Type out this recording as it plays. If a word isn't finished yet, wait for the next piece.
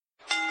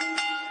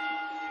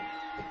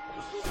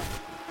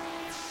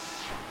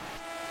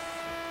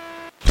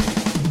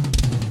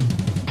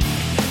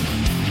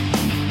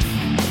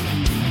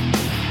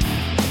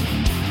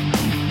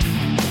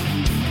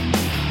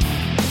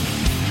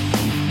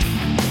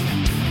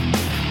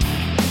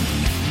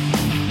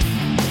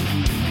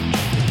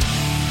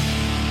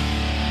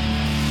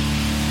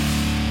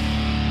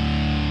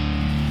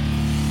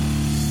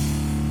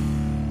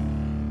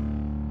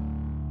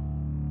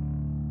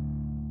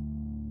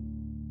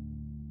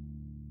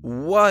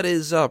What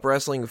is up,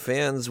 wrestling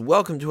fans?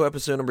 Welcome to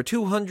episode number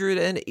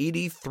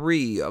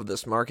 283 of the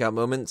Smarkout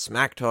Moment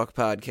Smack Talk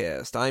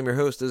podcast. I'm your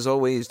host, as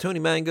always,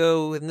 Tony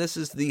Mango, and this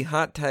is the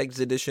Hot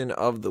Tags edition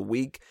of the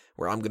week,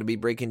 where I'm going to be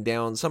breaking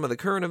down some of the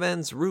current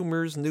events,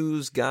 rumors,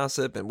 news,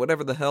 gossip, and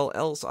whatever the hell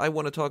else I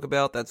want to talk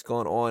about that's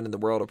gone on in the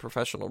world of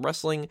professional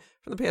wrestling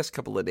for the past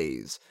couple of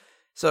days.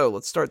 So,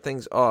 let's start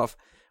things off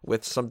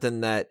with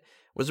something that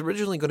was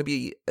originally going to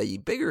be a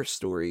bigger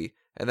story,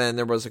 and then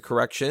there was a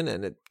correction,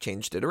 and it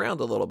changed it around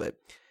a little bit.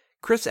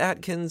 Chris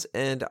Atkins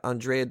and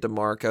Andrea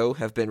DeMarco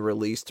have been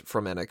released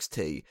from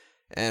NXT,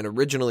 and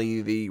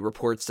originally the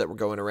reports that were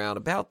going around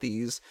about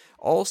these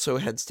also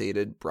had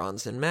stated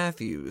Bronson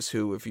Matthews,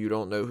 who, if you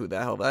don't know who the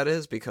hell that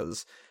is,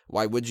 because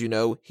why would you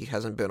know? He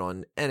hasn't been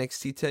on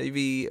NXT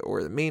TV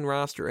or the main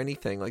roster or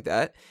anything like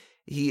that.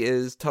 He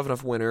is Tough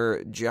Enough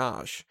winner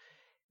Josh.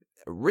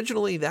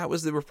 Originally, that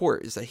was the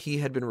report, is that he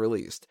had been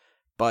released,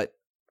 but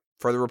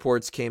further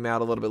reports came out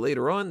a little bit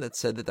later on that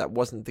said that that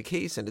wasn't the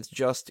case, and it's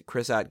just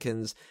Chris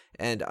Atkins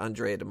and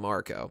Andrea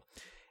DeMarco.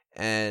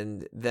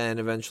 And then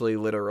eventually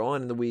later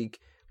on in the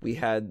week, we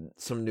had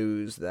some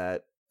news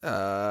that,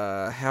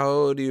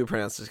 how do you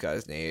pronounce this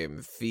guy's name?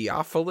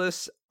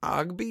 Theophilus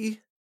Ogby?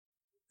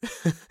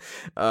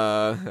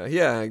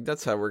 Yeah,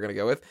 that's how we're going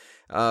to go with.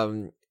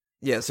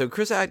 So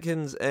Chris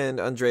Atkins and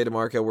Andrea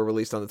DeMarco were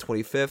released on the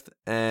 25th,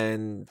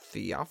 and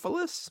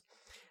Theophilus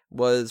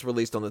was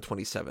released on the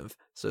 27th.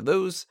 So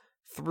those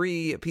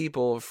three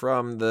people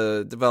from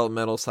the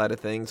developmental side of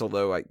things,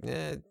 although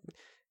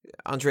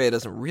Andrea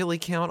doesn't really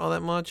count all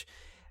that much,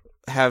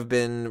 have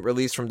been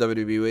released from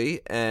WWE,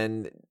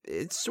 and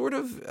it's sort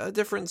of a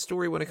different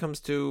story when it comes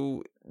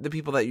to the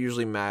people that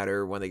usually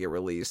matter when they get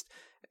released,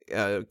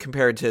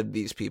 compared to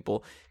these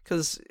people,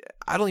 because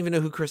I don't even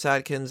know who Chris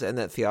Atkins and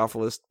that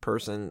Theophilus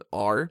person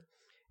are,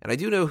 and I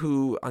do know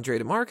who Andrea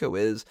DeMarco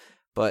is,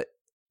 but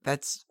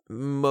that's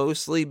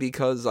mostly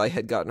because I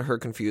had gotten her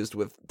confused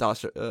with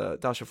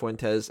Dasha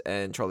Fuentes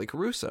and Charlie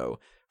Caruso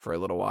for a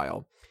little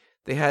while.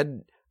 They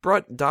had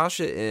brought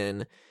Dasha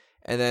in,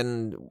 and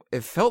then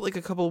it felt like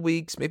a couple of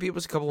weeks, maybe it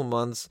was a couple of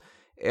months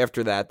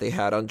after that, they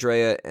had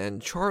Andrea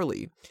and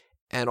Charlie,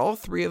 and all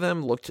three of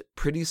them looked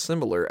pretty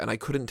similar, and I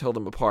couldn't tell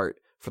them apart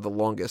for the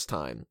longest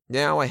time.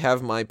 Now I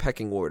have my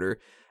pecking order.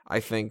 I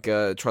think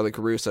Charlie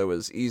Caruso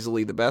is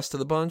easily the best of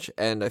the bunch,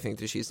 and I think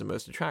that she's the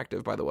most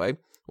attractive, by the way,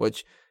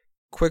 which...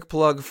 Quick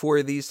plug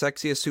for the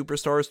Sexiest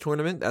Superstars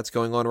tournament that's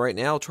going on right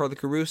now. Charlie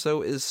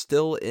Caruso is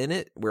still in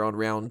it. We're on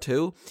round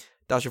 2.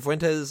 Dasha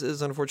Fuentes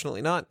is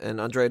unfortunately not, and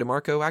Andrea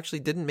DeMarco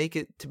actually didn't make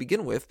it to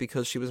begin with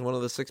because she was one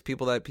of the 6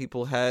 people that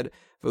people had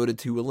voted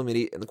to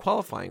eliminate in the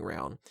qualifying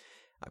round.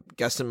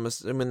 I'm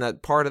assuming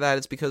that part of that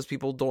is because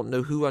people don't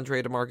know who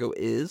Andrea DeMarco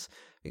is,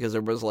 because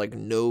there was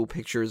no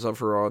pictures of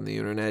her on the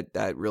internet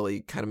that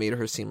really kind of made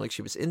her seem like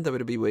she was in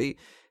WWE.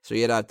 So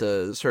you'd have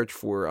to search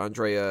for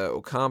Andrea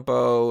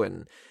Ocampo,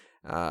 and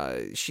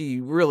she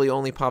really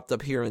only popped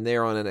up here and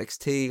there on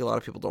NXT. A lot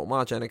of people don't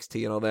watch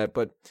NXT and all that,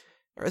 but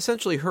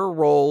essentially her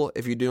role,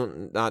 if you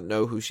do not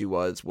know who she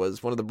was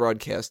one of the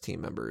broadcast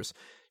team members.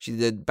 She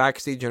did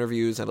backstage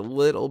interviews and a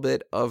little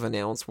bit of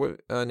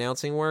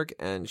announcing work,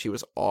 and she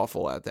was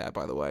awful at that,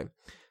 by the way.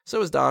 So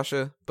was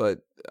Dasha,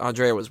 but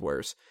Andrea was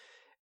worse.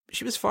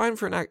 She was fine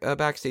for a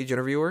backstage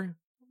interviewer.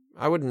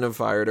 I wouldn't have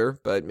fired her,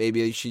 but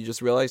maybe she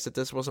just realized that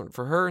this wasn't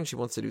for her and she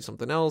wants to do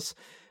something else.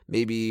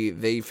 Maybe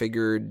they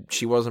figured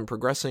she wasn't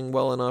progressing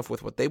well enough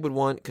with what they would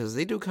want, because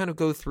they do kind of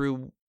go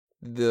through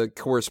the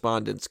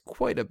correspondence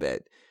quite a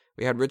bit.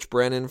 We had Rich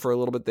Brennan for a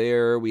little bit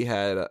there. We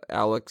had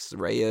Alex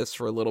Reyes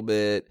for a little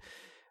bit.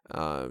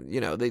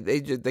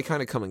 They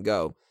kind of come and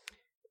go.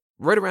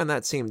 Right around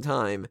that same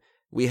time,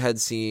 we had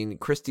seen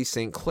Christy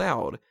St.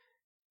 Cloud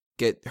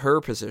get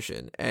her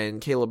position,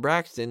 and Kayla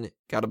Braxton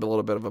got a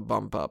little bit of a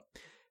bump up.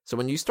 So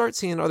when you start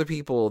seeing other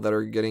people that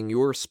are getting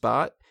your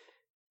spot,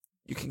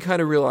 you can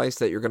kind of realize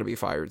that you're going to be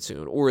fired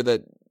soon, or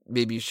that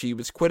maybe she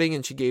was quitting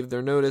and she gave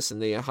their notice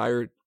and they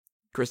hired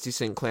Christy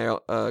St.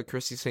 Cloud.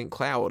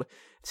 It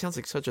sounds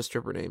like such a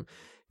stripper name,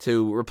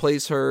 to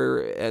replace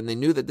her, and they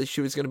knew that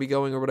she was going to be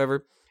going or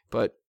whatever.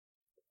 But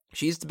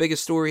she's the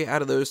biggest story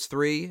out of those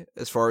three,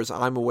 as far as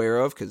I'm aware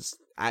of, because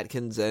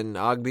Atkins and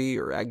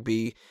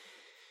Agby,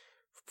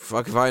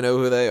 fuck if I know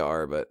who they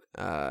are, but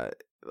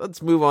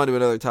let's move on to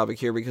another topic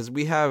here, because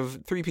we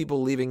have 3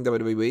 people leaving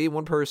WWE.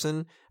 One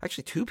person,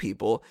 actually 2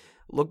 people,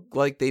 look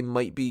like they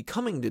might be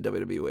coming to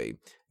WWE.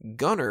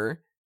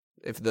 Gunner,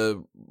 if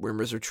the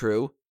rumors are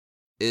true,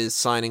 is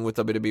signing with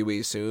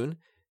WWE soon,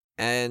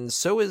 and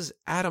so is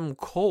Adam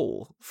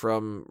Cole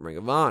from Ring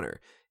of Honor.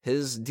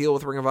 His deal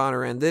with Ring of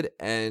Honor ended,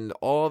 and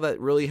all that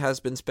really has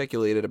been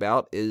speculated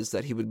about is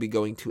that he would be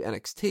going to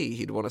NXT.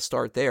 He'd want to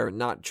start there and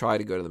not try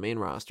to go to the main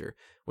roster,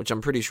 which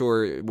I'm pretty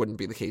sure it wouldn't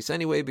be the case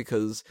anyway,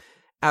 because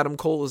Adam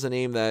Cole is a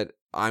name that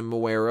I'm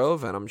aware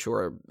of, and I'm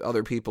sure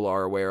other people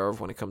are aware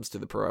of when it comes to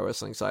the pro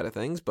wrestling side of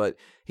things, but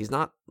he's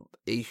not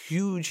a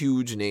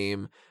huge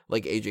name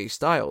like AJ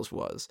Styles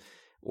was,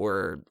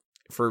 or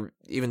for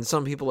even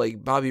some people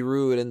like Bobby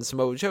Roode and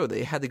Samoa Joe,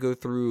 they had to go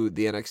through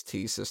the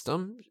NXT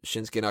system.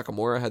 Shinsuke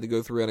Nakamura had to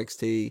go through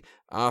NXT.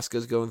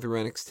 Asuka's going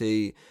through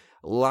NXT.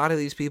 A lot of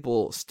these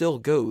people still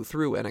go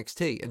through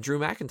NXT. And Drew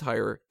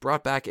McIntyre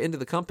brought back into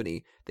the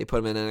company. They put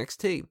him in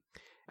NXT.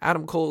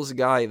 Adam Cole is a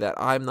guy that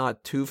I'm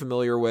not too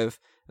familiar with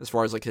as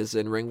far as like his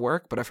in-ring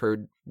work, but I've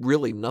heard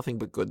really nothing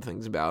but good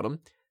things about him.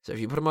 So if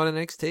you put him on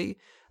NXT,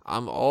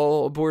 I'm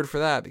all aboard for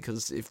that,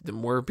 because if the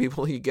more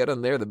people you get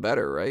on there, the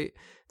better, right?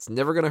 It's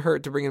never going to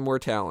hurt to bring in more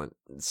talent.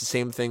 It's the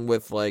same thing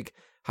with like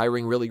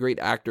hiring really great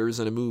actors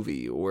in a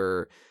movie,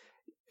 or,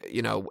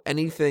 you know,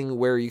 anything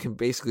where you can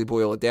basically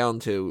boil it down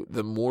to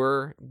the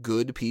more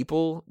good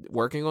people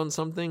working on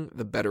something,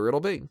 the better it'll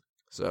be.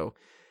 So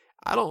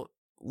I don't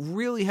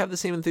really have the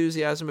same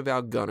enthusiasm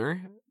about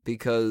Gunner,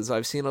 because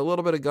I've seen a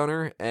little bit of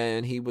Gunner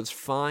and he was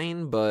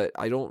fine, but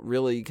I don't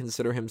really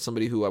consider him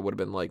somebody who I would have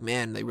been like,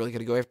 man, they really got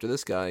to go after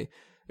this guy.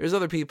 There's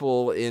other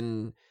people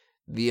in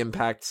the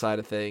Impact side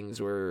of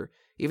things, or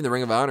even the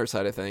Ring of Honor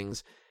side of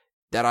things,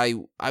 that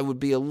I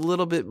would be a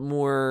little bit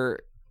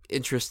more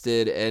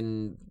interested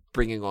in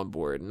bringing on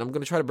board. And I'm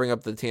going to try to bring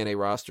up the TNA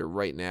roster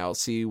right now,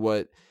 see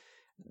what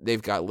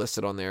they've got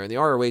listed on there. And the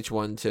ROH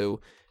one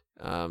too,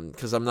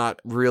 because I'm not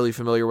really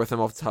familiar with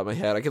them off the top of my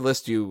head. I could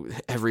list you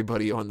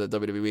everybody on the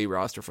WWE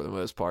roster for the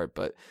most part,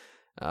 but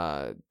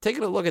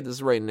taking a look at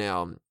this right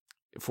now,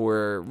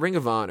 for Ring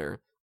of Honor,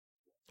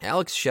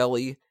 Alex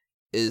Shelley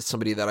is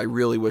somebody that I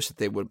really wish that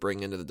they would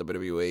bring into the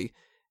WWE.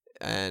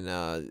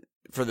 And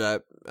for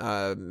that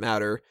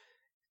matter,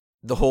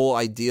 the whole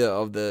idea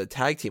of the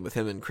tag team with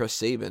him and Chris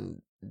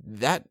Sabin,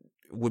 that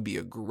would be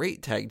a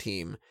great tag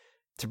team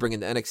to bring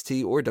into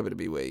NXT or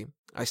WWE.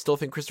 I still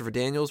think Christopher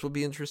Daniels would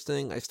be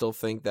interesting. I still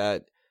think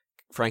that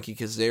Frankie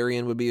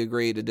Kazarian would be a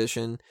great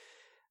addition.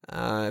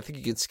 I think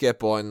you could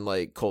skip on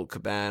like Colt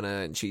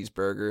Cabana and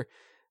Cheeseburger,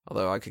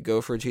 although I could go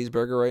for a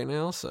cheeseburger right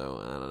now.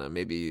 So I don't know,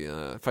 maybe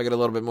if I get a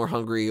little bit more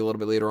hungry a little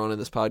bit later on in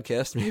this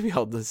podcast, maybe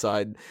I'll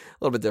decide a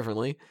little bit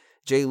differently.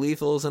 Jay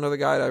Lethal is another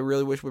guy that I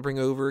really wish would bring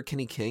over.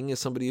 Kenny King is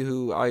somebody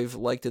who I've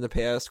liked in the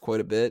past quite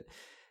a bit.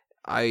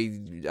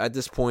 At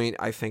this point,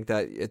 I think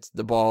that it's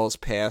the ball's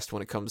passed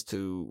when it comes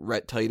to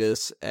Rhett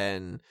Titus,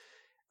 and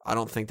I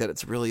don't think that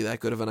it's really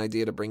that good of an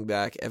idea to bring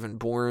back Evan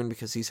Bourne,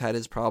 because he's had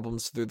his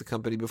problems through the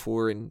company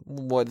before, and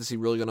what is he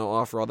really going to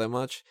offer all that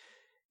much?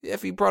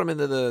 If he brought him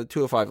into the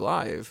 205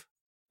 Live,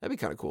 that'd be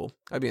kind of cool.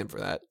 I'd be in for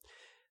that.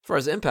 As far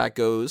as Impact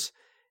goes,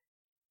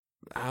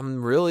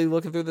 I'm really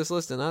looking through this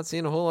list and not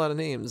seeing a whole lot of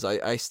names.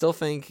 I still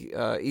think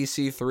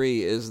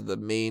EC3 is the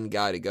main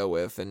guy to go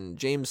with. And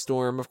James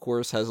Storm, of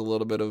course, has a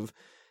little bit of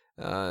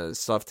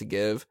stuff to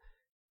give.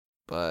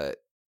 But,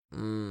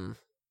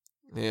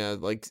 yeah,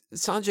 like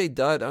Sanjay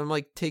Dutt, I'm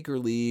like, take or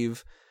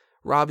leave.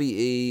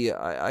 Robbie E,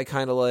 I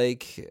kind of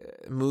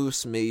like.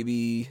 Moose,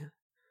 maybe.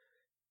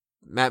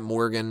 Matt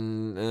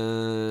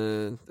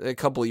Morgan, a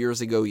couple of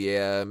years ago,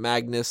 yeah.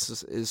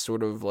 Magnus is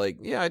sort of like,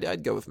 yeah,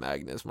 I'd go with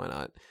Magnus, why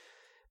not?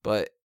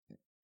 But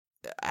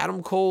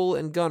Adam Cole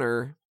and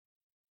Gunner,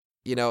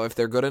 you know, if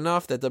they're good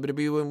enough that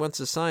WWE wants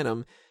to sign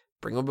them,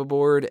 bring them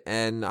aboard,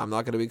 and I'm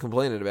not going to be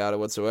complaining about it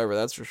whatsoever,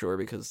 that's for sure,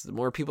 because the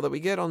more people that we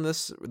get on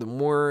this, the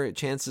more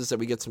chances that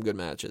we get some good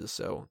matches.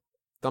 So,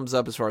 thumbs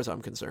up as far as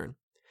I'm concerned.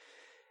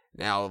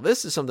 Now,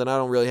 this is something I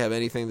don't really have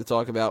anything to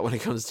talk about when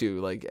it comes to,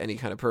 like, any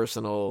kind of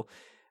personal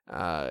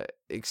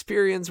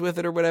experience with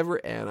it or whatever,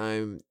 and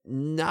I'm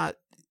not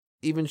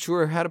even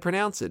sure how to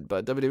pronounce it,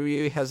 but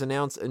WWE has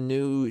announced a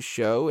new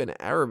show in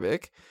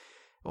Arabic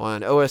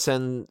on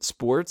OSN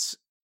Sports,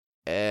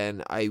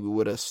 and I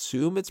would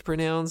assume it's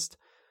pronounced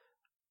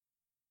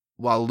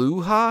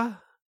Waluha,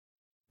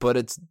 but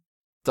it's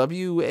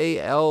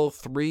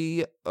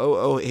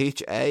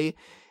WAL3OOHA,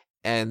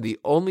 and the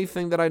only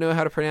thing that I know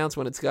how to pronounce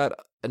when it's got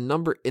a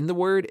number in the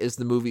word is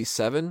the movie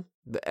Seven.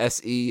 The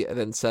SE and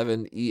then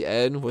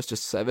 7EN was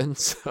just 7,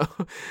 so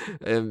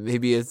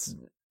maybe it's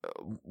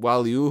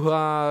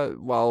Waluha,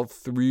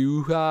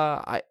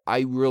 Walthruha. I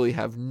really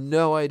have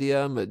no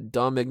idea. I'm a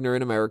dumb,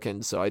 ignorant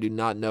American, so I do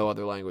not know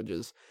other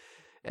languages.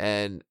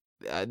 And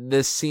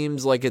this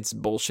seems like it's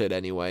bullshit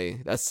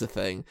anyway. That's the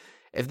thing.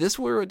 If this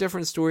were a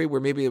different story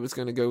where maybe it was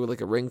going to go with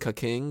like a Ring Ka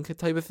King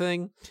type of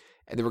thing,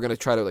 and they were going to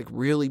try to like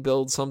really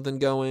build something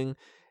going,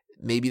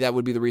 maybe that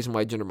would be the reason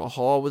why Jinder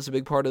Mahal was a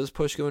big part of this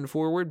push going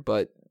forward,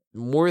 but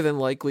more than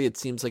likely, it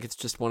seems like it's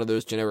just one of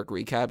those generic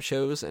recap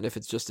shows, and if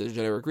it's just a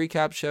generic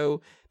recap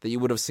show that you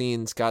would have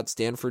seen Scott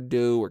Stanford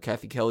do or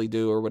Kathy Kelly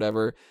do or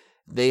whatever,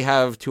 they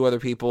have two other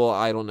people.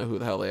 I don't know who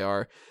the hell they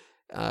are.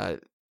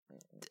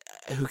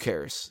 Who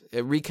cares?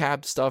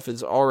 Recap stuff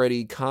is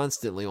already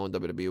constantly on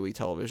WWE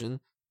television,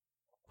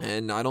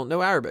 and I don't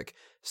know Arabic,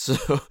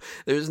 so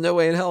there's no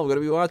way in hell I'm going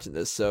to be watching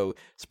this. So,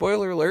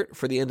 spoiler alert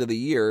for the end of the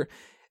year,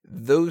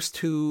 those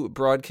two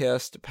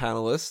broadcast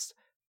panelists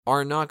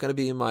are not going to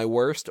be my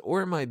worst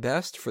or my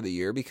best for the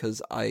year,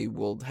 because I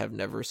will have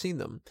never seen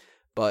them.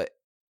 But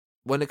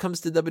when it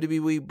comes to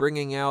WWE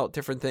bringing out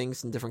different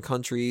things in different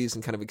countries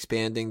and kind of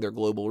expanding their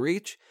global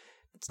reach,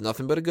 it's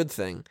nothing but a good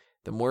thing.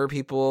 The more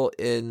people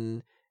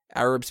in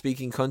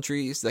Arab-speaking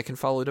countries that can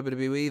follow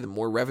WWE, the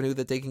more revenue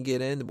that they can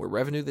get in, the more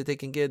revenue that they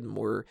can get, the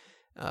more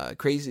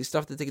crazy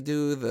stuff that they can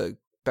do, the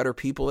better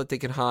people that they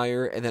can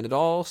hire, and then it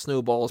all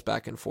snowballs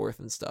back and forth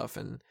and stuff.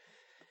 And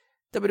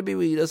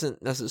WWE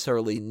doesn't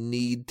necessarily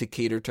need to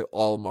cater to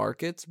all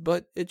markets,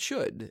 but it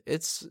should.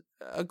 It's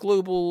a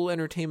global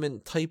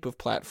entertainment type of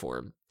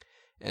platform.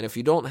 And if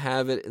you don't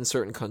have it in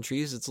certain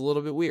countries, it's a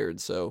little bit weird.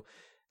 So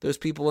those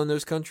people in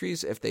those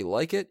countries, if they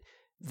like it,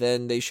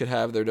 then they should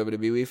have their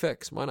WWE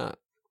fix. Why not?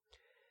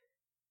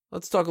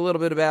 Let's talk a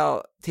little bit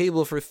about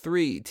Table for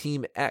Three,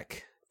 Team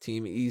ECK,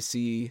 Team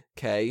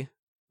ECK,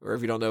 or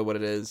if you don't know what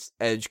it is,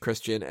 Edge,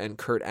 Christian, and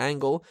Kurt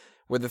Angle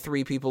were the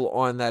three people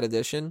on that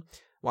edition.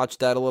 Watched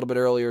that a little bit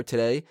earlier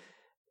today.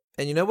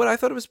 And you know what? I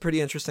thought it was a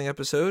pretty interesting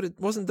episode. It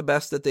wasn't the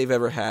best that they've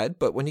ever had,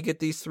 but when you get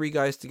these three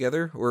guys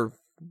together, or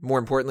more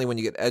importantly, when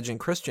you get Edge and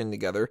Christian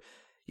together,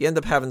 you end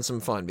up having some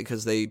fun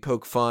because they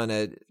poke fun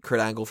at Kurt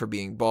Angle for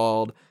being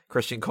bald.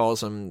 Christian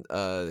calls him,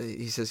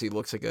 he says he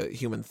looks like a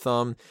human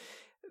thumb.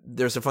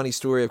 There's a funny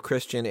story of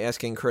Christian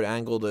asking Kurt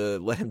Angle to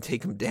let him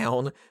take him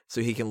down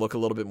so he can look a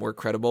little bit more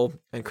credible,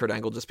 and Kurt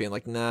Angle just being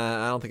like,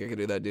 nah, I don't think I could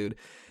do that, dude.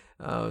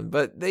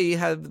 But they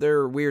have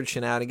their weird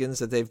shenanigans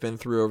that they've been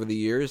through over the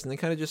years, and they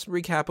kind of just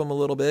recap them a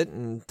little bit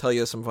and tell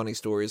you some funny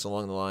stories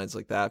along the lines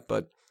like that.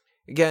 But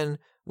again,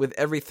 with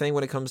everything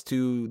when it comes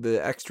to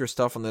the extra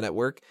stuff on the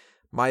network,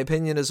 my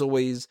opinion is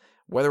always,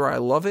 whether I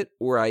love it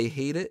or I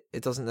hate it,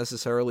 it doesn't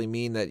necessarily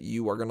mean that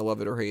you are going to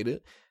love it or hate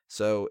it.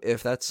 So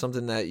if that's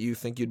something that you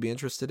think you'd be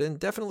interested in,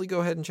 definitely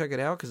go ahead and check it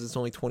out because it's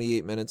only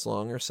 28 minutes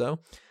long or so.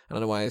 I don't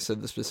know why I said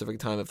the specific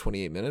time of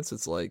 28 minutes.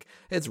 It's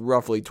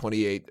roughly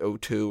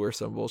 28:02 or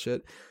some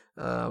bullshit.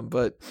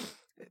 But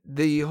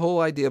the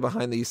whole idea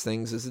behind these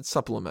things is it's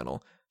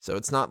supplemental. So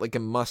it's not like a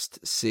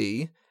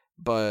must-see,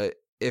 but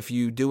if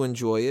you do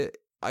enjoy it,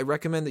 I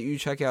recommend that you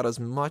check out as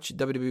much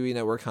WWE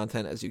Network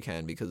content as you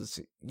can because,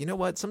 you know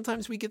what,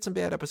 sometimes we get some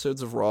bad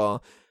episodes of Raw,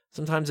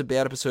 sometimes a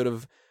bad episode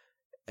of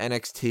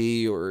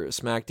NXT or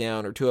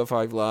SmackDown or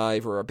 205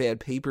 Live or a bad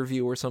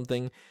pay-per-view or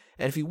something.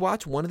 And if you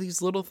watch one of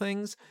these little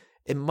things,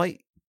 it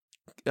might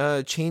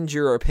change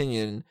your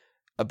opinion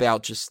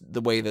about just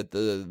the way that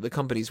the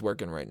company's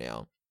working right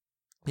now.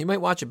 You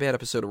might watch a bad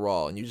episode of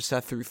Raw and you just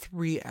sat through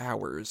 3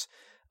 hours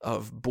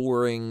of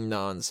boring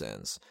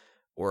nonsense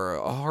or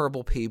a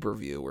horrible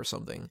pay-per-view or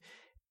something.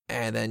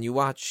 And then you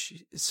watch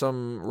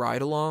some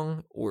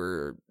ride-along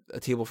or a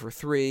Table for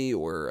Three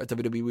or a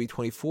WWE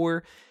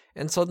 24,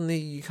 and suddenly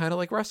you kind of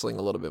like wrestling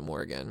a little bit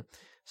more again.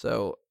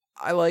 So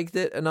I liked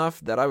it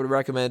enough that I would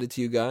recommend it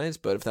to you guys,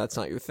 but if that's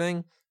not your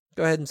thing,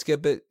 go ahead and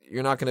skip it.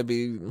 You're not going to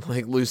be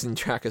like losing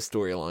track of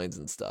storylines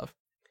and stuff.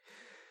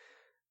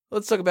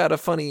 Let's talk about a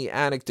funny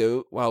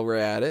anecdote while we're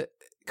at it.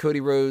 Cody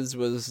Rhodes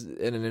was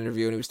in an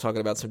interview and he was talking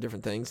about some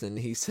different things, and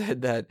he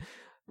said that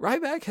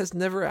Ryback has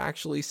never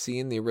actually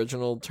seen the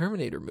original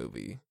Terminator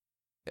movie.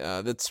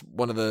 That's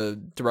one of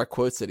the direct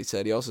quotes that he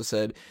said. He also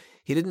said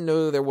he didn't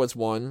know there was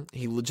one.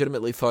 He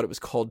legitimately thought it was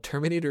called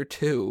Terminator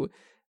 2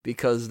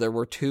 because there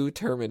were 2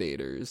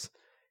 Terminators.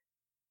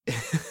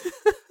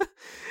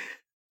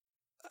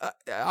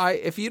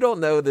 If you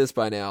don't know this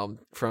by now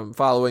from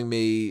following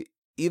me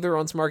either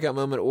on Smarkout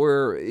Moment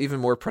or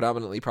even more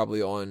predominantly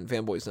probably on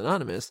Fanboys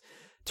Anonymous,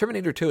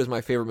 Terminator 2 is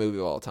my favorite movie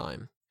of all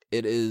time.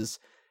 It is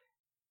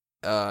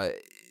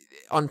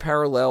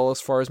unparalleled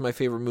as far as my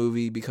favorite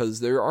movie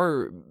because there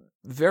are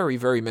very,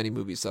 very many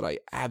movies that I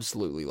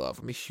absolutely love.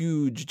 I'm a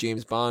huge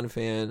James Bond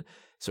fan,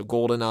 so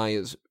GoldenEye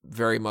is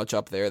very much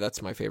up there.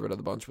 That's my favorite of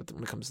the bunch when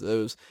it comes to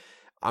those.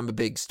 I'm a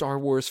big Star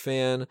Wars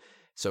fan,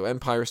 so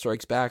Empire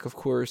Strikes Back, of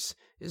course,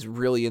 is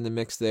really in the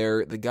mix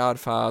there. The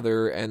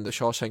Godfather and The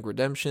Shawshank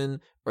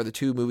Redemption are the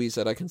 2 movies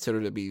that I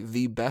consider to be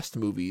the best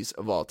movies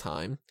of all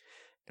time.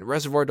 And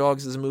Reservoir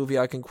Dogs is a movie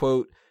I can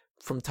quote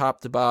from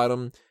top to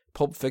bottom.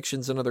 Pulp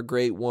Fiction's another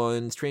great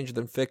one. Stranger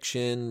Than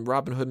Fiction,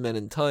 Robin Hood Men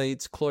in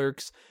Tights,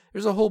 Clerks.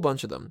 There's a whole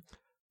bunch of them.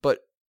 But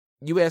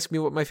you ask me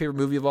what my favorite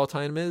movie of all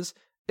time is,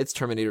 it's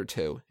Terminator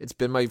 2. It's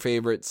been my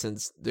favorite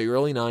since the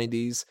early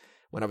 90s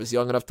when I was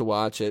young enough to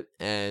watch it,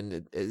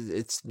 and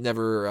it's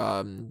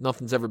never,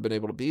 nothing's ever been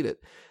able to beat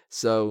it.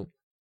 So,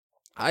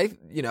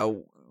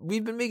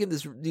 we've been making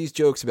these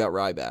jokes about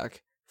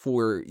Ryback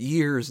for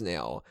years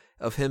now,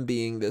 of him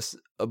being this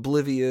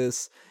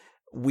oblivious,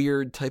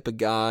 weird type of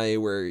guy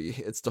where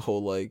it's the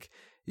whole like,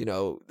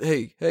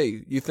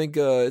 hey, you think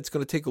it's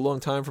going to take a long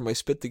time for my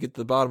spit to get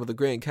to the bottom of the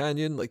Grand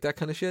Canyon? Like that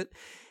kind of shit.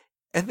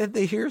 And then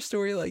they hear a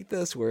story like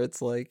this where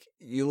it's like,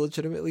 you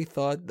legitimately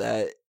thought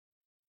that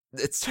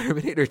it's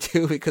Terminator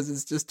 2 because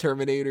it's just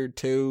Terminator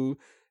 2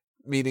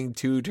 meaning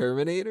 2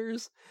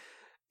 Terminators?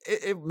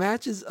 It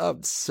matches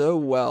up so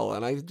well,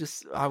 and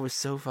I was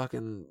so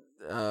fucking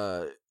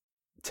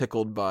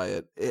tickled by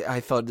it. I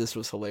thought this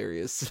was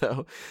hilarious,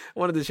 so I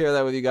wanted to share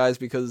that with you guys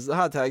because the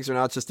hot tags are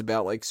not just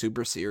about like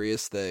super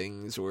serious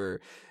things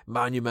or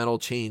monumental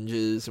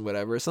changes and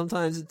whatever.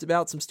 Sometimes it's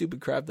about some stupid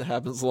crap that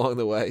happens along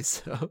the way,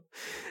 so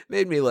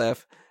made me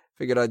laugh.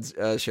 figured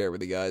I'd share it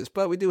with you guys.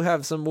 But we do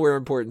have some more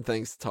important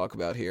things to talk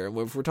about here. And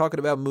if we're talking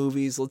about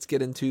movies, let's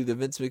get into the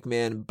Vince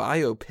McMahon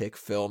biopic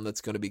film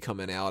that's going to be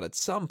coming out at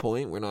some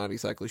point. We're not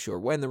exactly sure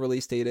when the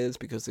release date is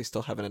because they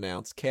still haven't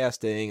announced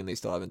casting and they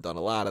still haven't done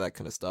a lot of that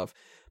kind of stuff.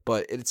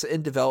 But it's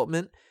in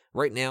development.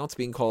 Right now it's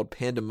being called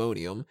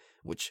Pandemonium,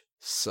 which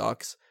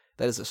sucks.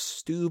 That is a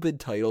stupid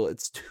title.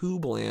 It's too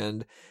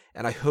bland.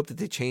 And I hope that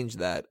they change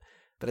that.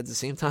 But at the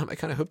same time, I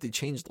kind of hope they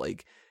changed,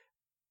 like,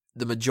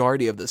 the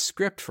majority of the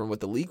script from what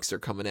the leaks are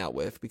coming out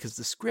with, because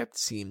the script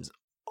seems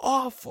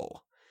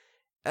awful.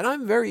 And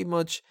I'm very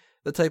much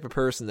the type of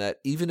person that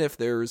even if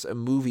there's a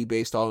movie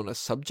based on a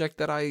subject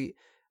that I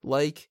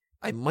like,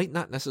 I might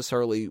not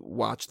necessarily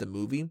watch the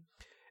movie,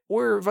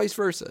 or vice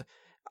versa.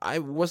 I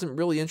wasn't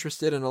really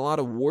interested in a lot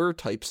of war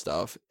type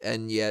stuff,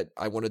 and yet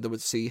I wanted to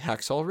see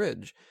Hacksaw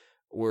Ridge.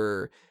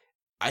 Or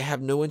I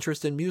have no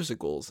interest in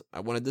musicals.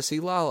 I wanted to see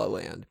La La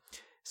Land.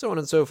 So on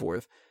and so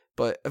forth.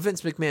 But a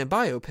Vince McMahon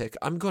biopic,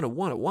 I'm going to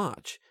want to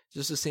watch.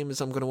 Just the same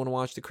as I'm going to want to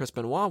watch the Chris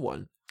Benoit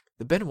one.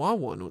 The Benoit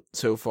one,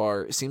 so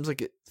far, it seems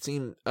like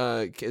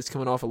it's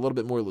coming off a little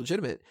bit more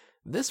legitimate.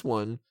 This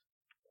one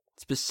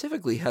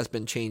specifically has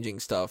been changing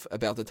stuff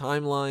about the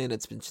timeline.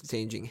 It's been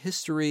changing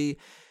history.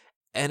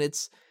 And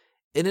it's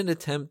in an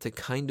attempt to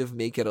kind of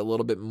make it a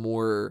little bit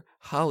more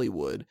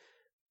Hollywood.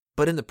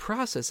 But in the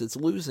process, it's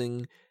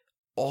losing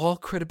all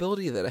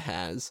credibility that it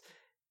has.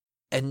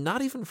 And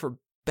not even for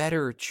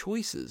better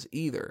choices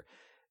either.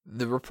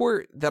 The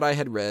report that I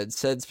had read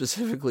said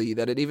specifically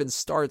that it even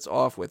starts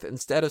off with,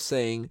 instead of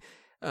saying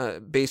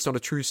based on a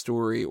true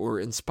story or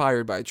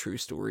inspired by a true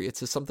story, it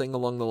says something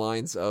along the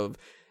lines of,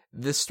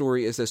 this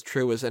story is as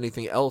true as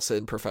anything else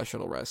in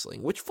professional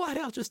wrestling, which flat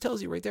out just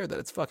tells you right there that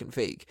it's fucking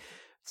fake.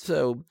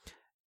 So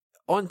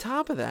on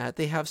top of that,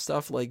 they have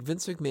stuff like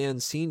Vince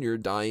McMahon Sr.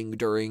 dying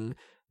during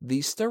the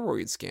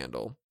steroid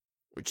scandal,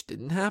 which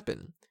didn't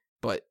happen.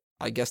 But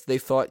I guess they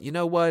thought, you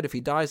know what, if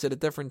he dies at a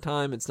different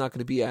time, it's not going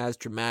to be as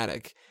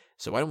dramatic.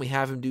 So why don't we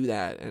have him do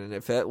that? And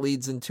if that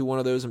leads into one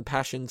of those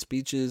impassioned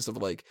speeches of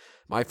like,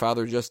 my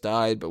father just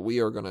died, but we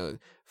are going to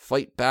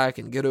fight back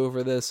and get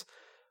over this,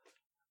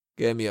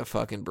 give me a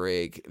fucking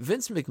break.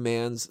 Vince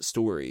McMahon's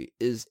story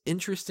is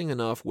interesting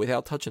enough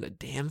without touching a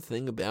damn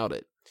thing about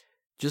it.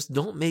 Just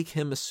don't make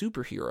him a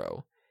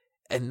superhero.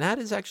 And that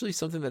is actually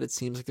something that it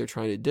seems like they're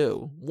trying to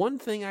do. One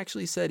thing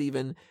actually said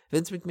even,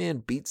 Vince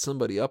McMahon beats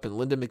somebody up and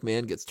Linda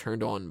McMahon gets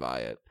turned on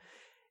by it.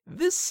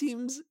 This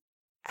seems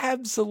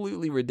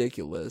absolutely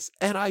ridiculous,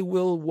 and I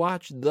will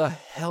watch the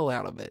hell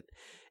out of it.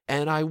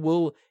 And I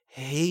will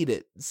hate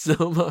it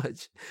so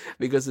much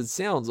because it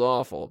sounds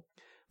awful.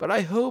 But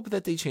I hope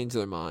that they change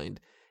their mind,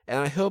 and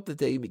I hope that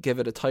they give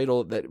it a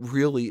title that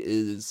really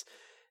is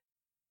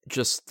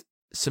just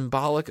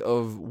symbolic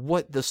of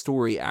what the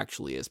story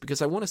actually is,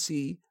 because I want to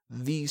see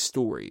the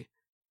story.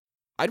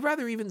 I'd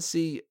rather even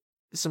see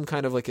some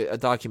kind of like a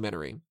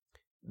documentary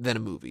than a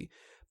movie.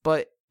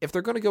 But if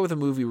they're going to go with a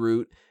movie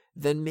route,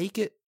 then make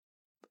it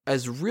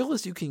as real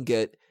as you can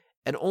get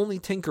and only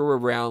tinker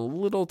around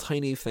little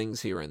tiny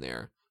things here and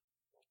there.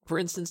 For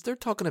instance, they're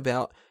talking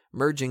about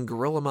merging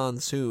Gorilla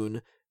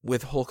Monsoon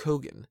with Hulk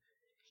Hogan.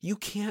 You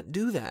can't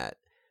do that.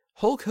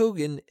 Hulk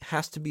Hogan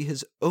has to be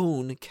his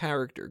own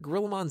character.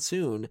 Gorilla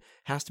Monsoon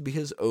has to be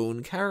his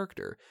own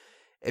character.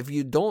 If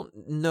you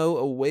don't know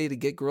a way to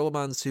get Gorilla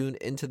Monsoon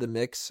into the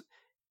mix,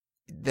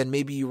 then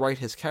maybe you write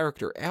his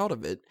character out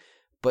of it,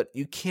 but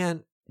you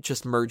can't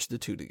just merge the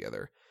two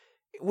together.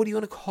 What do you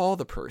want to call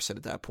the person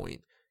at that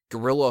point?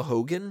 Gorilla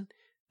Hogan?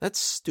 That's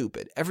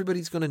stupid.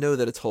 Everybody's going to know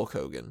that it's Hulk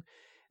Hogan.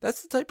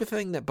 That's the type of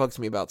thing that bugs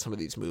me about some of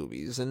these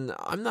movies, and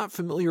I'm not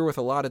familiar with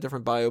a lot of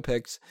different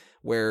biopics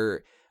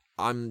where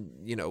I'm,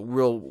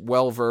 real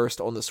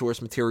well-versed on the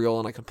source material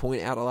and I can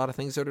point out a lot of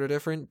things that are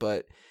different,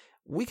 but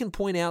we can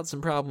point out some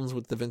problems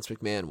with the Vince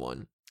McMahon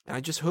one. And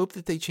I just hope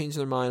that they change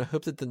their mind. I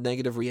hope that the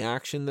negative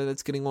reaction that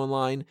it's getting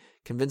online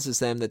convinces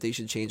them that they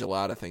should change a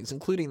lot of things,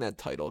 including that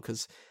title,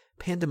 because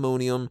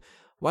Pandemonium,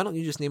 why don't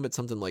you just name it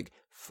something like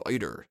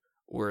Fighter?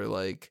 Or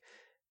like,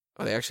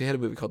 they actually had a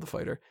movie called The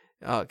Fighter.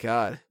 Oh,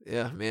 God.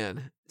 Yeah,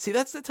 man. See,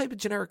 that's the type of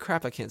generic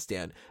crap I can't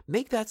stand.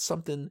 Make that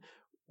something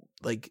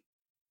like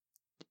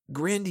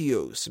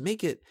grandiose.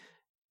 Make it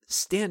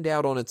stand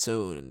out on its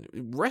own.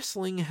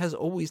 Wrestling has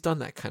always done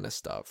that kind of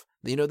stuff.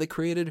 They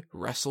created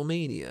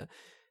WrestleMania.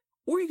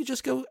 Or you could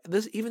just go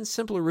this even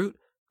simpler route,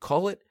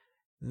 call it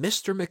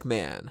Mr.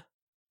 McMahon.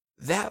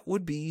 That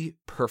would be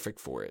perfect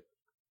for it.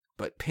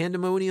 But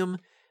Pandemonium,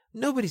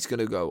 nobody's going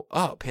to go,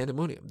 oh,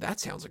 Pandemonium, that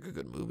sounds like a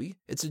good movie.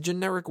 It's a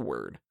generic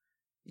word.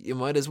 You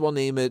might as well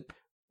name it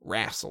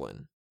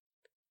Wrestling.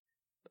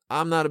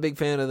 I'm not a big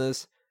fan of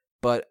this,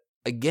 but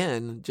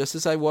again, just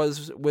as I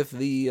was with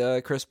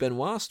the Chris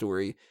Benoit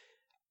story,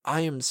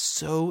 I am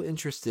so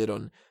interested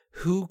on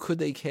who could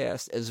they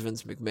cast as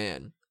Vince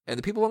McMahon. And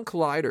the people on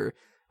Collider,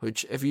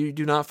 which if you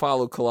do not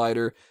follow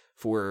Collider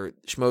for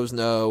Schmoes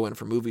Know and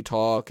for Movie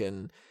Talk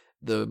and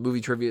the movie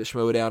trivia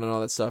Schmoedown and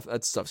all that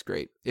stuff's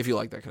great. If you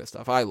like that kind of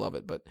stuff, I love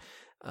it. But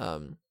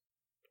one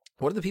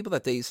of the people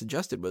that they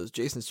suggested was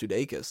Jason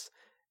Sudeikis.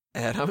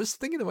 And I was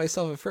thinking to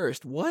myself at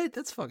first, what?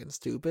 That's fucking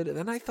stupid. And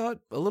then I thought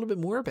a little bit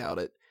more about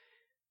it.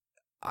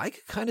 I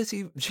could kind of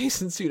see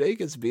Jason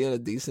Sudeikis being a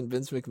decent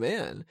Vince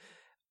McMahon.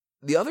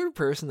 The other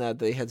person that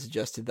they had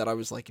suggested that I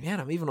was like, man,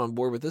 I'm even on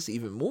board with this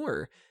even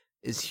more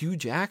is Hugh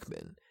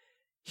Jackman.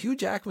 Hugh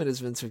Jackman as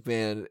Vince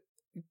McMahon,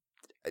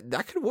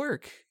 that could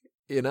work.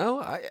 You know,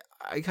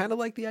 I kind of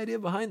like the idea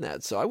behind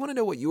that. So I want to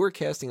know what your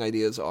casting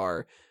ideas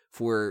are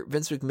for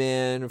Vince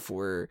McMahon,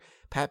 for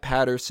Pat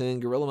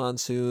Patterson, Gorilla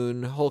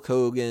Monsoon, Hulk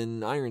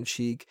Hogan, Iron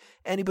Sheik,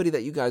 anybody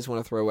that you guys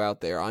want to throw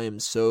out there. I am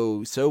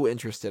so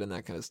interested in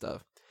that kind of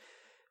stuff.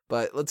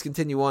 But let's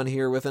continue on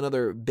here with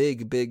another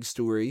big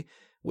story,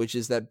 which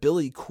is that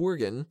Billy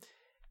Corgan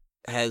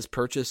has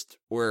purchased,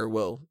 or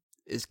well,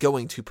 is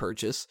going to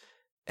purchase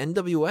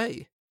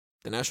NWA,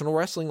 the National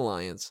Wrestling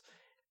Alliance.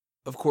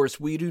 Of course,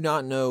 we do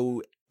not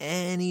know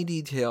any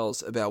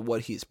details about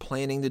what he's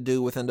planning to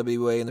do with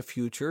NWA in the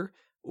future,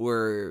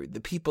 or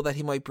the people that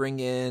he might bring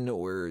in,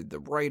 or the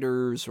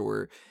writers,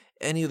 or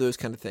any of those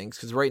kind of things.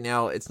 Because right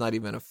now, it's not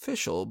even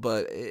official,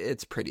 but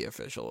it's pretty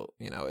official.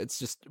 You know, it's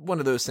just one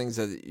of those things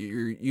that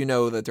you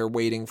know that they're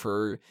waiting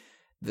for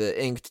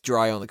the ink to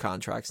dry on the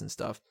contracts and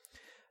stuff.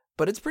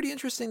 But it's pretty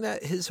interesting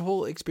that his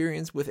whole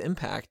experience with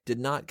Impact did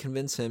not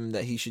convince him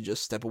that he should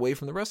just step away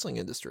from the wrestling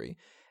industry.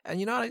 And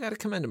you know what? I got to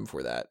commend him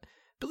for that.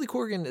 Billy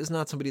Corgan is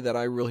not somebody that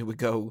I really would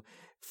go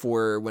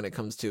for when it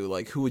comes to,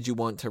 like, who would you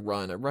want to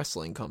run a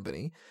wrestling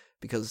company?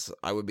 Because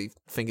I would be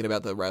thinking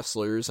about the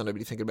wrestlers, and I'd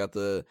be thinking about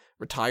the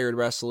retired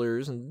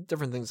wrestlers and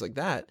different things like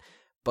that.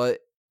 But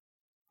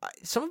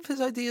some of his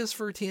ideas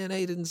for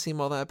TNA didn't seem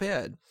all that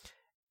bad.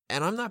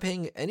 And I'm not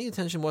paying any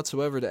attention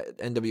whatsoever to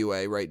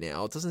NWA right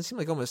now. It doesn't seem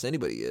like almost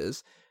anybody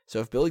is. So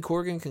if Billy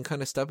Corgan can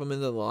kind of step him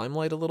into the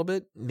limelight a little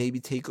bit, maybe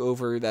take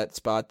over that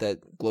spot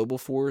that Global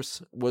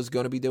Force was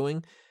going to be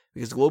doing,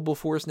 because Global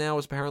Force now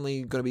is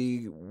apparently going to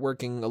be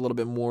working a little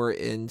bit more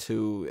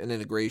into an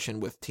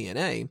integration with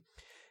TNA,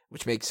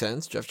 which makes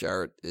sense. Jeff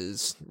Jarrett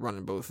is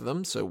running both of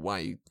them, so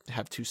why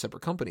have two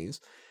separate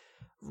companies?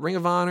 Ring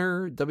of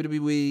Honor,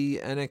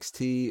 WWE,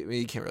 NXT, I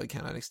mean, you can't really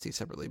count NXT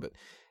separately, but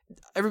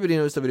everybody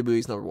knows WWE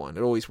is number one.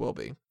 It always will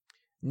be.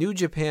 New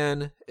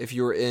Japan, if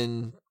you're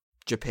in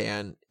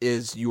Japan,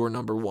 is your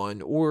number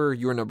one or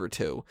your number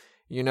two.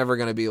 You're never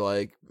going to be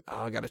like,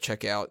 oh, I got to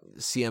check out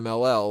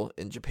CMLL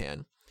in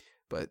Japan.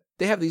 But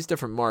they have these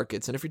different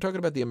markets. And if you're talking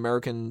about the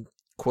American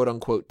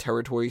quote-unquote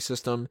territory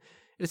system,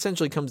 it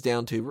essentially comes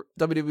down to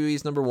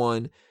WWE's number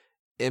one.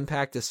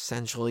 Impact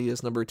essentially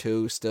is number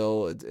two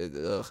still. It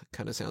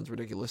kind of sounds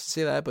ridiculous to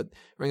say that, but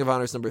Ring of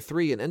Honor is number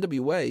three, and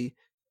NWA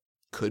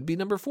could be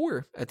number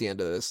four at the end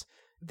of this.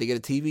 If they get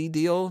a TV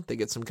deal, they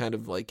get some kind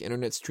of like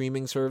internet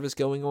streaming service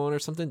going on or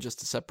something just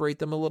to separate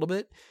them a little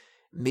bit.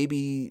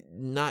 Maybe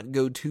not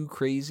go too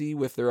crazy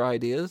with their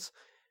ideas.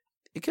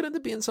 It could end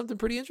up being something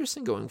pretty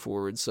interesting going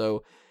forward.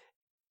 So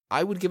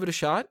I would give it a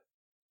shot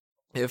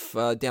if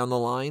down the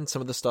line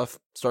some of the stuff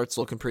starts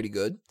looking pretty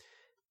good.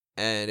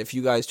 And if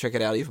you guys check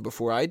it out even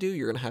before I do,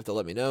 you're going to have to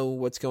let me know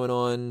what's going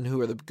on, who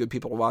are the good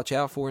people to watch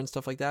out for and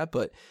stuff like that.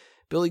 But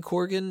Billy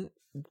Corgan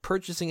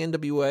purchasing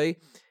NWA,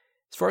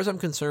 as far as I'm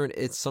concerned,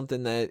 it's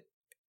something that,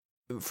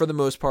 for the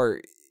most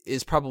part,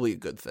 is probably a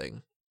good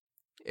thing.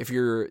 If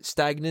you're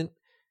stagnant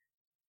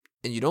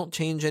and you don't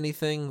change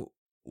anything,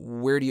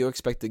 where do you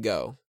expect to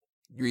go?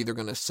 You're either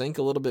going to sink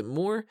a little bit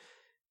more,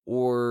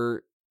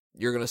 or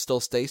you're going to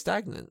still stay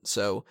stagnant.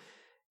 So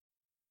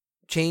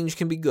change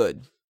can be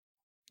good.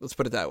 Let's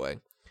put it that way.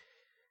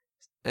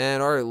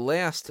 And our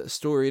last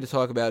story to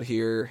talk about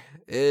here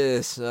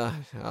is,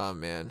 oh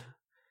man,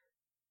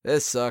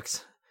 this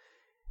sucks.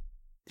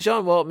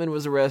 Sean Waltman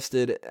was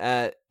arrested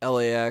at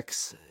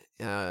LAX.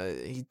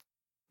 He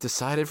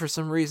decided for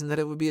some reason that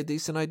it would be a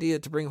decent idea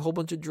to bring a whole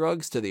bunch of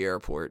drugs to the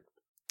airport.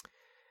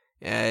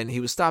 And he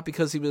was stopped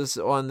because he was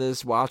on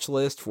this watch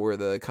list for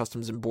the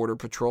Customs and Border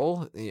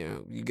Patrol. You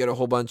know, you get a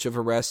whole bunch of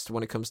arrests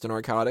when it comes to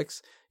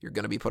narcotics. You're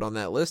going to be put on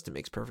that list. It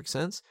makes perfect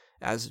sense,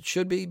 as it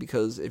should be,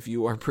 because if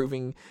you are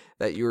proving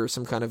that you're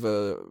some kind of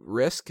a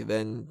risk,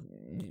 then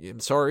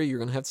I'm sorry, you're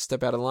going to have to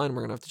step out of line.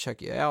 We're going to have to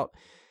check you out.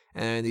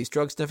 And these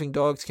drug-sniffing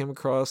dogs came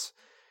across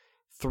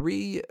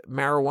 3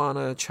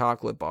 marijuana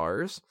chocolate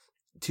bars,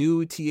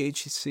 2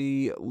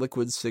 THC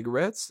liquid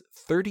cigarettes,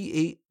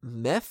 38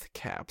 meth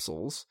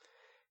capsules,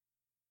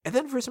 and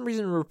then for some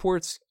reason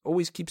reports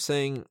always keep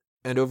saying,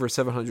 and over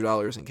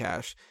 $700 in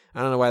cash.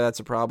 I don't know why that's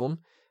a problem,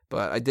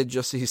 but I did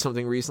just see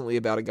something recently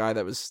about a guy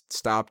that was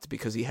stopped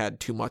because he had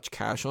too much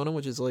cash on him,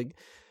 which is like,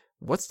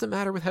 what's the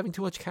matter with having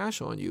too much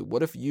cash on you?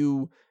 What if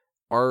you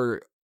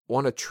are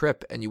on a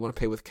trip and you want to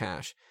pay with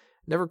cash?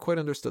 Never quite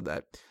understood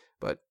that,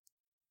 but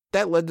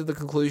that led to the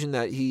conclusion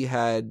that he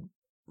had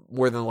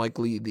more than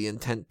likely the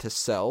intent to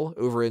sell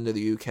over into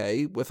the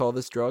UK with all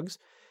this drugs.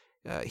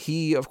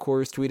 He, of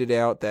course, tweeted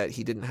out that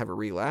he didn't have a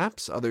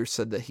relapse. Others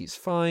said that he's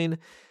fine.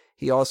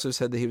 He also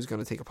said that he was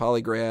going to take a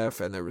polygraph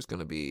and there was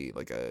going to be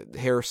like a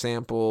hair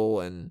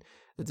sample and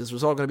that this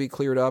was all going to be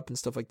cleared up and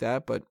stuff like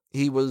that. But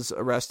he was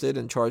arrested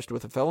and charged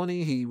with a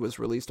felony. He was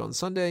released on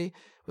Sunday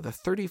with a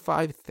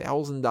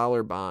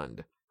 $35,000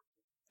 bond.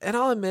 And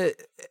I'll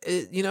admit,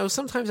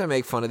 sometimes I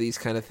make fun of these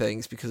kind of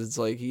things because it's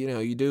like,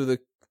 you do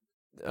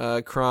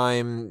the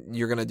crime,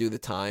 you're going to do the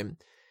time.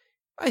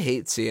 I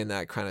hate seeing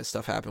that kind of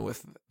stuff happen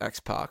with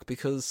X-Pac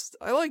because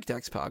I liked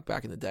X-Pac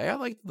back in the day. I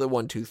liked the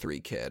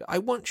 1-2-3 kid. I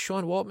want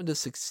Sean Waltman to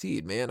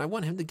succeed, man. I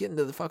want him to get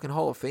into the fucking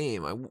Hall of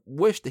Fame. I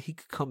wish that he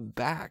could come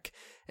back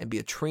and be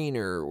a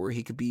trainer, or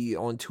he could be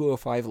on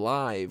 205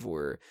 Live,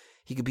 or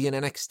he could be in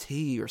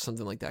NXT or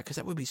something like that, because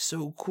that would be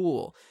so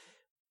cool.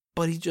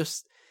 But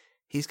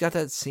he's got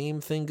that same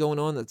thing going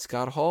on that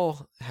Scott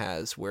Hall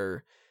has,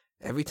 where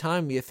every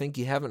time you think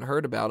you haven't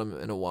heard about him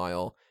in a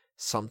while,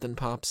 something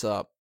pops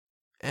up.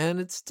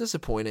 And it's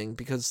disappointing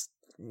because,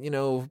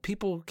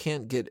 people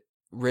can't get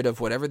rid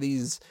of whatever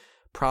these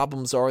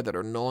problems are that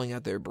are gnawing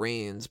at their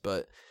brains,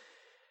 but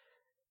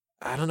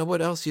I don't know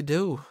what else you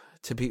do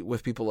to be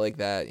with people like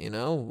that,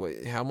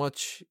 How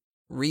much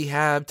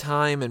rehab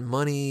time and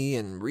money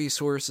and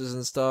resources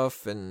and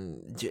stuff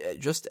and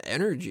just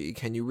energy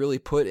can you really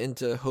put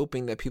into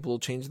hoping that people will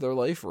change their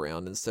life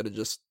around, instead of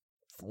just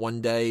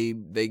one day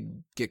they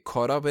get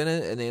caught up in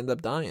it and they end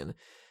up dying?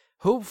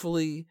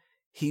 Hopefully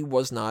he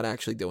was not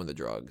actually doing the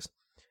drugs.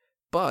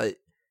 But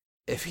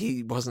if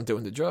he wasn't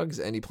doing the drugs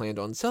and he planned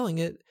on selling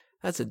it,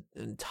 that's an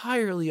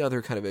entirely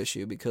other kind of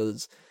issue,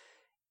 because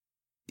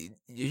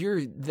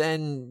you're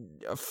then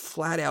a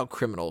flat-out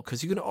criminal.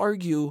 Because you can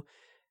argue,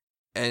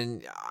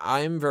 and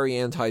I'm very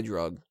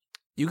anti-drug,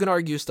 you can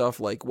argue stuff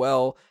like,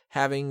 well,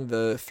 having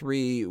the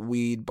 3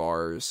 weed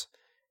bars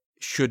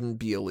shouldn't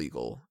be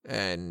illegal,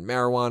 and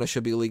marijuana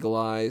should be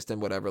legalized,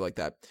 and whatever like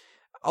that.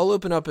 I'll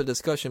open up a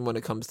discussion when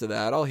it comes to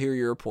that. I'll hear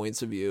your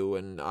points of view,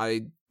 and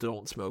I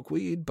don't smoke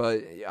weed,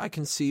 but I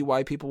can see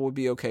why people would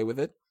be okay with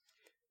it.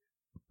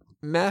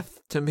 Meth,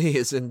 to me,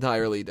 is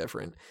entirely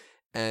different,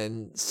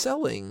 and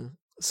selling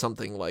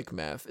something like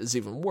meth is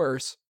even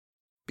worse,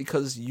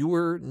 because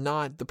you're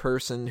not the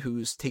person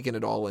who's taking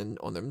it all in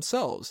on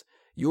themselves.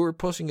 You're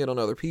pushing it on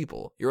other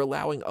people. You're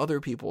allowing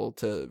other people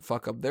to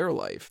fuck up their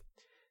life.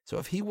 So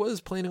if he was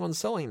planning on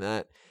selling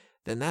that,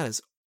 then that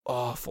is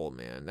awful,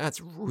 man.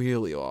 That's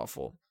really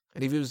awful.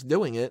 And if he was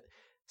doing it,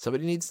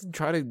 somebody needs to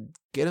try to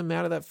get him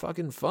out of that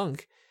fucking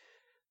funk.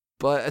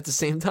 But at the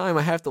same time,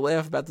 I have to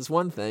laugh about this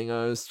one thing.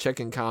 I was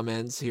checking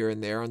comments here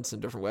and there on some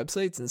different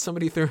websites, and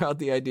somebody threw out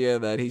the idea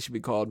that he should be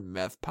called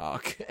Meth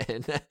Pac.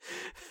 And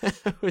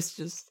it was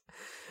just,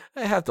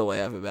 I have to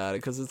laugh about it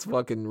because it's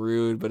fucking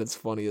rude, but it's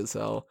funny as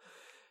hell.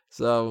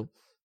 So,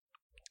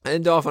 I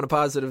end off on a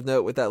positive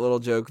note with that little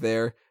joke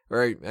there,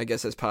 or I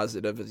guess as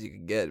positive as you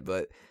can get,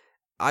 but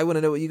I want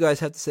to know what you guys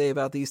have to say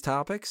about these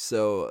topics,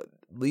 so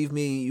leave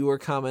me your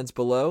comments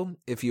below.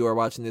 If you are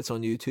watching this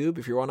on YouTube,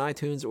 if you're on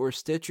iTunes or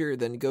Stitcher,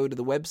 then go to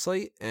the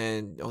website,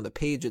 and on the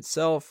page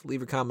itself, leave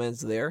your comments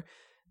there.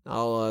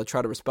 I'll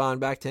try to respond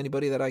back to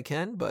anybody that I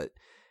can, but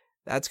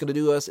that's going to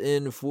do us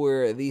in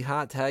for the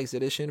Hot Tags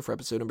edition for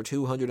episode number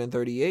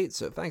 238.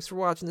 So thanks for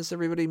watching this,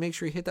 everybody. Make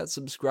sure you hit that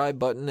subscribe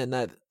button and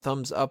that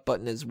thumbs up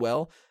button as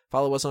well.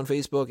 Follow us on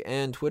Facebook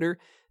and Twitter,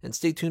 and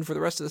stay tuned for the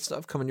rest of the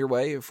stuff coming your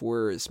way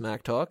for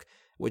Smack Talk,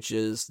 which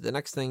is the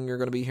next thing you're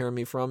going to be hearing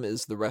me from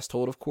is the Rest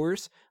Hold, of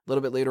course. A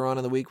little bit later on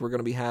in the week, we're going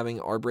to be having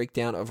our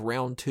breakdown of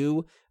round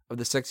 2 of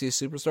the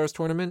Sexiest Superstars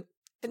tournament,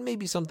 and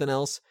maybe something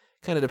else.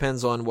 Kind of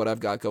depends on what I've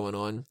got going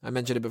on. I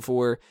mentioned it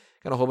before,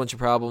 got a whole bunch of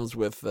problems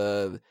with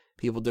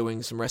people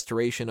doing some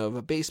restoration of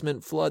a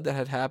basement flood that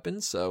had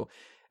happened, so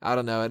I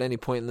don't know, at any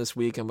point in this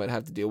week I might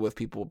have to deal with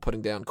people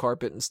putting down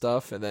carpet and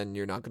stuff, and then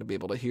you're not going to be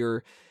able to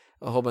hear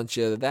a whole bunch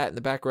of that in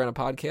the background of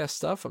podcast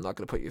stuff. I'm not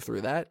going to put you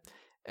through that.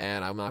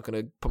 And I'm not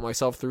going to put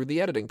myself through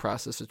the editing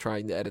process of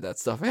trying to edit that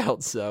stuff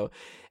out. So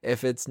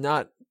if it's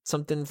not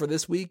something for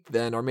this week,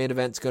 then our main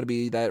event's going to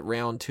be that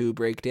round 2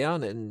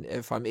 breakdown. And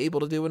if I'm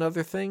able to do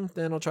another thing,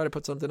 then I'll try to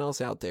put something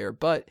else out there.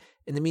 But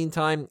in the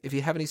meantime, if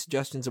you have any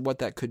suggestions of what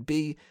that could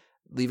be,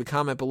 leave a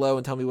comment below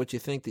and tell me what you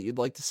think that you'd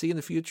like to see in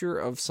the future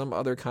of some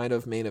other kind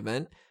of main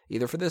event,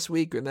 either for this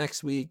week or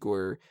next week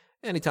or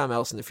anytime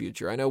else in the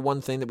future. I know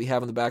one thing that we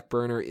have on the back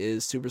burner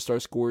is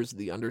Superstar Scores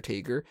The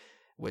Undertaker,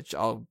 which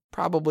I'll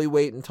probably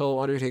wait until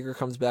Undertaker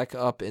comes back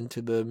up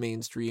into the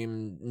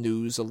mainstream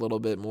news a little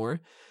bit more.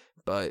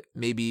 But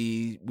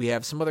maybe we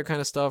have some other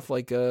kind of stuff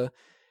like a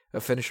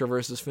finisher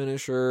versus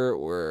finisher,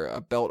 or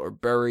a belt or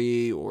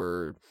bury,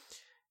 or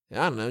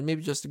I don't know,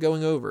 maybe just a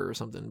going over or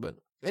something. But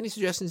any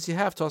suggestions you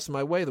have, toss them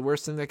my way. The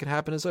worst thing that can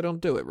happen is I don't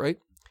do it, right?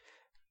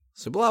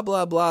 So blah,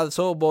 blah, blah. This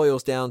all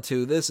boils down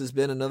to this has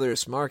been another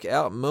Smark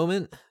Out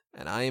moment,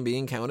 and I am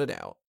being counted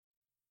out.